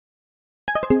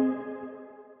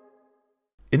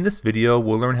In this video,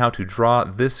 we'll learn how to draw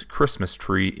this Christmas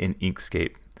tree in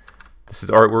Inkscape. This is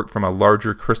artwork from a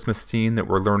larger Christmas scene that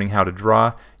we're learning how to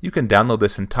draw. You can download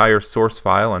this entire source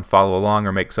file and follow along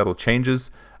or make subtle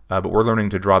changes, but we're learning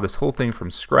to draw this whole thing from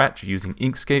scratch using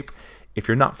Inkscape. If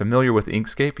you're not familiar with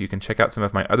Inkscape, you can check out some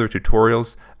of my other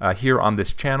tutorials here on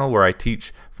this channel where I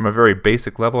teach from a very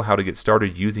basic level how to get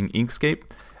started using Inkscape.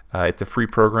 It's a free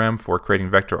program for creating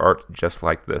vector art just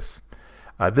like this.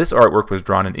 This artwork was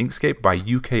drawn in Inkscape by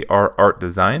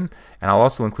UkrArtDesign, and I'll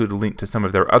also include a link to some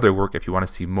of their other work if you want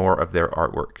to see more of their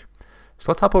artwork.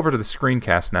 So let's hop over to the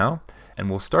screencast now,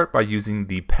 and we'll start by using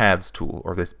the Paths tool,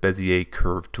 or this Bezier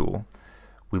Curve tool.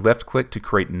 We left click to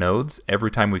create nodes.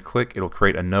 Every time we click, it'll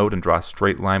create a node and draw a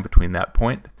straight line between that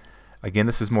point. Again,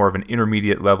 this is more of an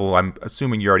intermediate level. I'm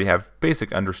assuming you already have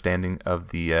basic understanding of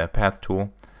the Path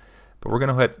tool. But we're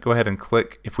going to go ahead and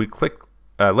click. If we click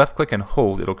left click and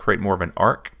hold, it'll create more of an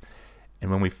arc. And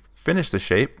when we finish the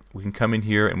shape, we can come in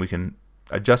here and we can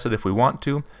adjust it if we want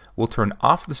to. We'll turn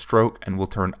off the stroke and we'll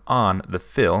turn on the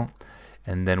fill.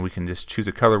 And then we can just choose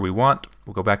a color we want.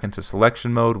 We'll go back into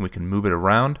selection mode and we can move it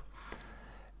around.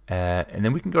 And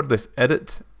then we can go to this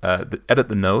edit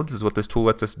the nodes is what this tool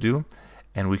lets us do.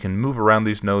 And we can move around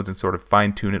these nodes and sort of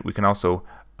fine tune it. We can also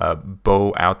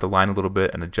bow out the line a little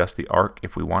bit and adjust the arc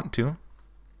if we want to.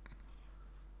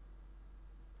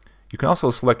 You can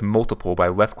also select multiple by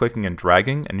left clicking and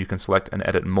dragging, and you can select and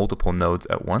edit multiple nodes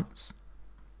at once.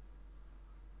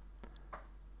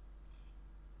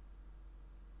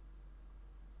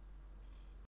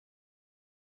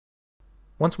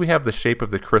 Once we have the shape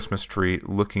of the Christmas tree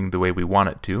looking the way we want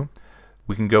it to,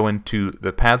 we can go into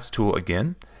the Paths tool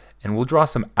again, and we'll draw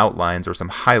some outlines or some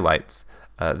highlights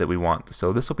that we want.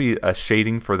 So this will be a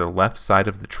shading for the left side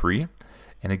of the tree.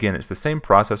 And again, it's the same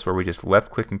process where we just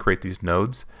left click and create these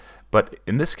nodes. But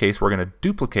in this case, we're going to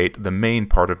duplicate the main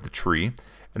part of the tree.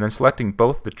 And then selecting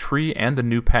both the tree and the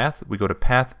new path, we go to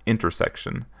Path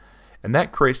Intersection. And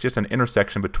that creates just an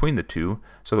intersection between the two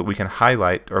so that we can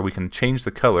highlight or we can change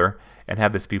the color and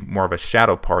have this be more of a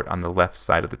shadow part on the left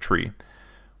side of the tree.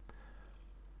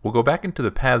 We'll go back into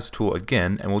the Paths tool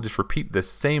again and we'll just repeat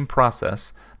this same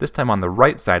process, this time on the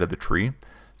right side of the tree.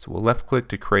 So we'll left click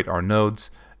to create our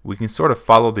nodes. We can sort of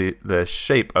follow the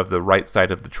shape of the right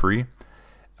side of the tree.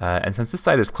 And since this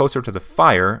side is closer to the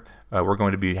fire, we're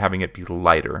going to be having it be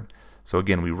lighter. So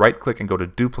again, we right click and go to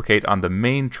duplicate on the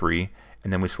main tree,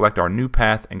 and then we select our new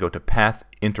path and go to Path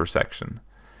Intersection.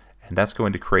 And that's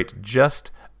going to create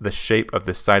just the shape of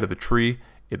this side of the tree.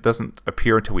 It doesn't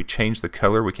appear until we change the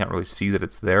color. We can't really see that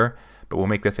it's there, but we'll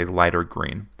make this a lighter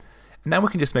green. And now we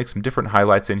can just make some different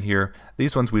highlights in here.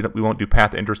 These ones we won't do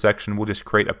Path Intersection. We'll just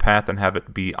create a path and have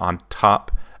it be on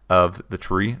top of the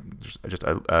tree, just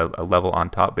a level on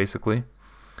top basically.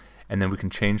 And then we can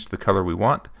change the color we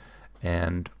want,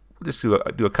 and we'll just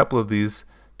do a couple of these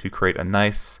to create a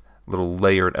nice little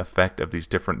layered effect of these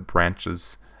different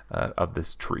branches of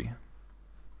this tree.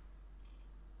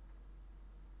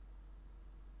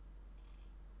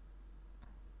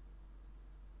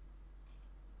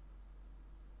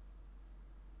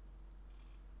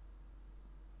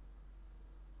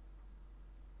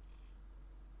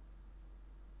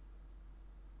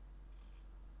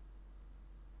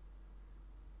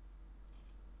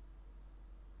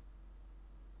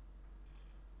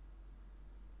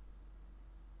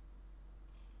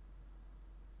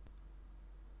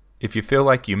 If you feel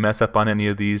like you mess up on any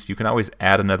of these, you can always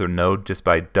add another node just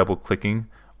by double clicking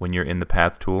when you're in the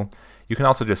Path tool. You can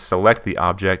also just select the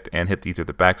object and hit either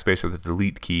the backspace or the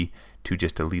delete key to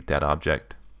just delete that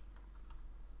object.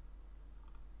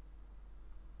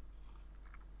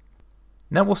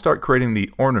 Now we'll start creating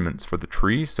the ornaments for the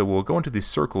tree. So we'll go into the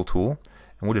circle tool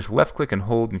and we'll just left click and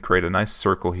hold and create a nice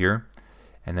circle here.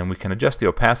 And then we can adjust the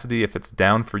opacity. If it's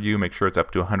down for you, make sure it's up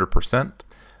to 100%.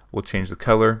 We'll change the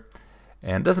color.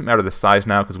 And it doesn't matter the size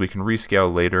now because we can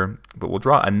rescale later, but we'll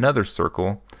draw another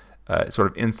circle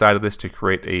sort of inside of this to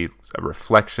create a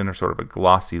reflection or sort of a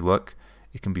glossy look.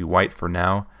 It can be white for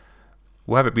now.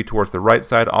 We'll have it be towards the right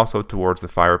side, also towards the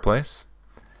fireplace.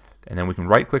 And then we can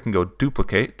right click and go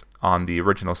duplicate on the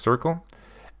original circle,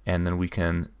 and then we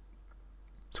can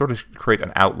sort of create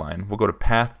an outline. We'll go to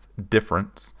Path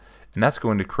Difference, and that's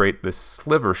going to create this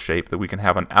sliver shape that we can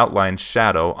have an outline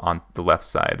shadow on the left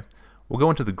side. We'll go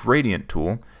into the gradient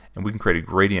tool and we can create a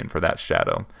gradient for that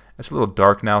shadow. It's a little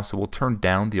dark now, so we'll turn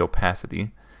down the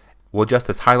opacity. We'll adjust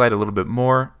this highlight a little bit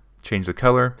more, change the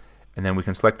color, and then we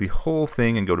can select the whole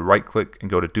thing and go to right click and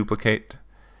go to duplicate.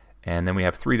 And then we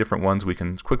have three different ones. We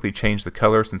can quickly change the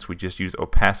color since we just use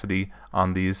opacity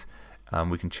on these.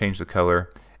 We can change the color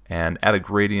and add a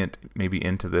gradient maybe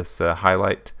into this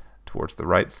highlight towards the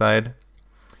right side.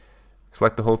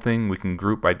 select the whole thing. We can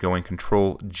group by going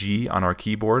Control G on our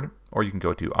keyboard, or you can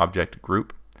go to Object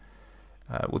Group.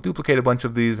 We'll duplicate a bunch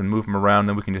of these and move them around,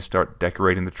 then we can just start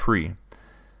decorating the tree.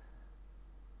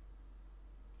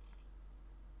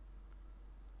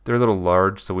 They're a little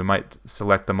large, so we might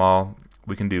select them all.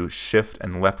 We can do Shift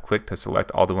and left click to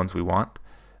select all the ones we want,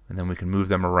 and then we can move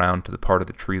them around to the part of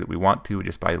the tree that we want to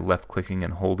just by left clicking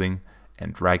and holding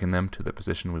and dragging them to the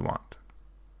position we want.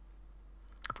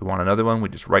 If we want another one, we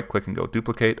just right click and go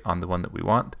duplicate on the one that we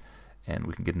want, and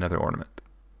we can get another ornament.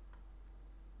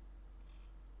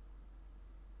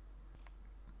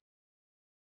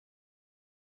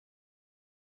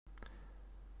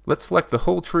 Let's select the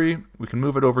whole tree. We can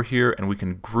move it over here and we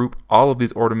can group all of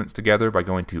these ornaments together by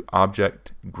going to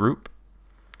Object Group.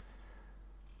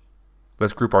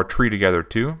 Let's group our tree together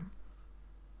too.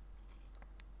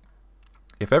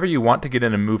 If ever you want to get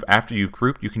in and move after you've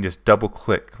grouped, you can just double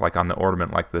click like on the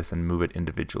ornament like this and move it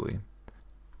individually.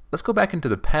 Let's go back into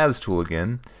the Paths tool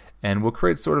again, and we'll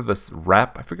create sort of this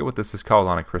wrap. I forget what this is called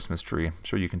on a Christmas tree. I'm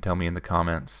sure you can tell me in the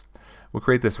comments. We'll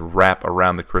create this wrap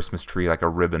around the Christmas tree like a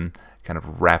ribbon kind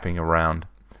of wrapping around.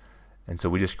 And so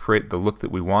we just create the look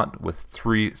that we want with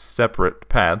 3 separate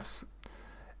paths,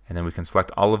 and then we can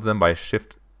select all of them by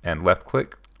Shift and left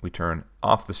click. We turn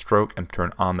off the stroke and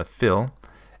turn on the fill,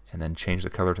 and then change the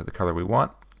color to the color we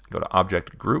want. Go to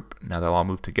Object Group. Now they'll all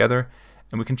move together,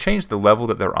 and we can change the level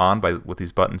that they're on with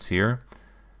these buttons here.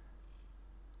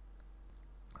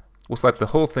 We'll select the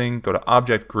whole thing, go to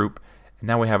Object Group, and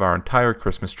now we have our entire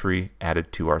Christmas tree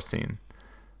added to our scene.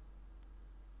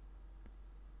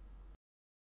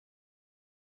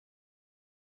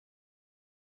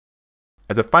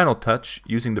 As a final touch,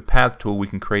 using the Path tool, we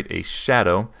can create a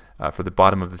shadow for the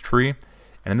bottom of the tree.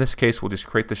 And in this case, we'll just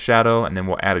create the shadow, and then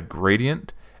we'll add a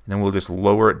gradient, and then we'll just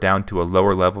lower it down to a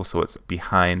lower level so it's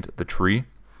behind the tree.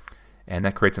 And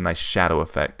that creates a nice shadow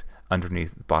effect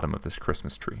underneath the bottom of this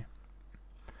Christmas tree.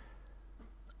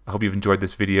 I hope you've enjoyed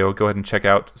this video. Go ahead and check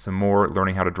out some more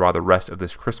learning how to draw the rest of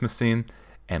this Christmas scene,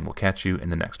 and we'll catch you in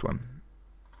the next one.